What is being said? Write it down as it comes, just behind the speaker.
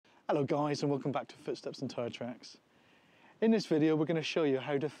Hello guys, and welcome back to Footsteps and Tyretracks. In this video we're going to show you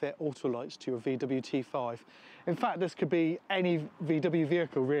how to fit Autolights to your VW T5. In fact, this could be any VW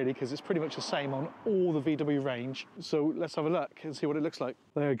vehicle really, because it's pretty much the same on all the VW range. So let's have a look and see what it looks like.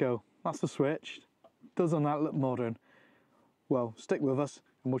 There you go, that's the switch. Doesn't that look modern? Well, stick with us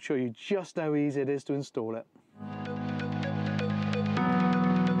and we'll show you just how easy it is to install it.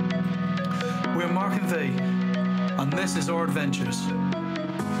 We're Mark and V, and this is our adventures.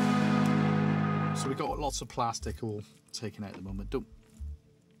 So we've got lots of plastic all taken out at the moment. Don't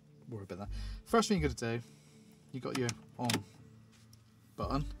worry about that. First thing you're going to do, you've got your on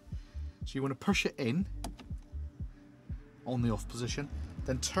button. So you want to push it in on the off position,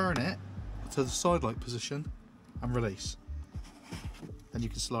 then turn it to the side light position and release. Then you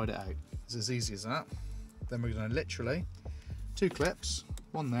can slide it out. It's as easy as that. Then we're going to literally, 2 clips,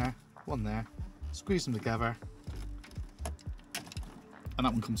 one there, squeeze them together, and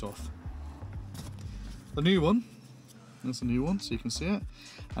that one comes off. The new one, that's a new one, so you can see it.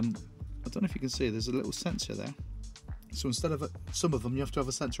 And I don't know if you can see, there's a little sensor there. So instead of some of them, you have to have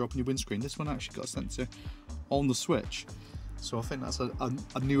a sensor up on your windscreen. This one actually got a sensor on the switch. So I think that's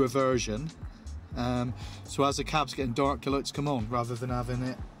a newer version. So as the cab's getting dark, your lights come on rather than having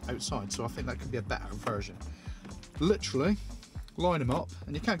it outside. So I think that could be a better version. Literally, line them up,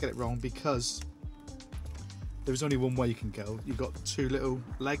 and you can't get it wrong because there's only one way you can go. You've got 2 little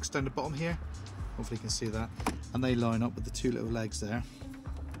legs down the bottom here. Hopefully you can see that, and they line up with the 2 little legs there.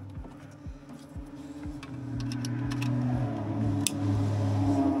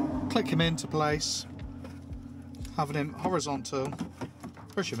 Click him into place, having him horizontal,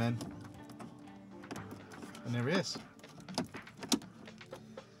 push him in, and there he is.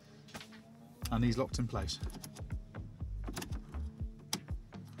 And he's locked in place.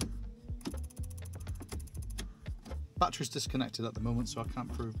 Battery's disconnected at the moment, so I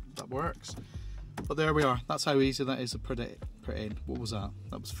can't prove that works. But there we are. That's how easy that is to put it in. What was that?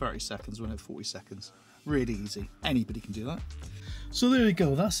 That was 30 seconds, wasn't it? 40 seconds. Really easy. Anybody can do that. So there you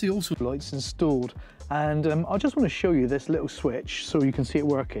go, that's the Autolights installed. And I just want to show you this little switch so you can see it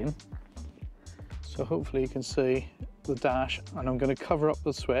working. So hopefully you can see the dash, and I'm going to cover up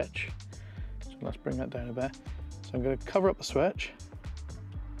the switch. So let's bring that down a bit. So I'm going to cover up the switch,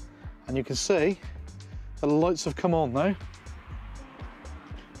 and you can see the lights have come on now.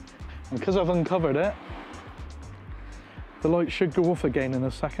 And because I've uncovered it, the light should go off again in a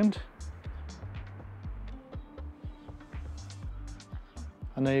second.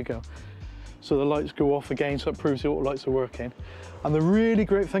 And there you go. So the lights go off again, so it proves the Autolights are working. And the really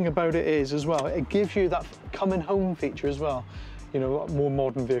great thing about it is as well, it gives you that coming home feature as well. You know, what more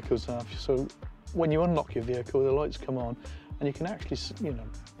modern vehicles have. So when you unlock your vehicle, the lights come on, and you can actually, you know,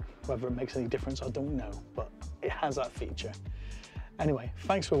 whether it makes any difference, I don't know, but it has that feature. Anyway,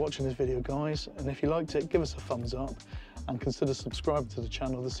 thanks for watching this video, guys, and if you liked it, give us a thumbs up and consider subscribing to the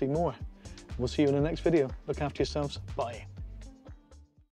channel to see more. We'll see you in the next video. Look after yourselves. Bye.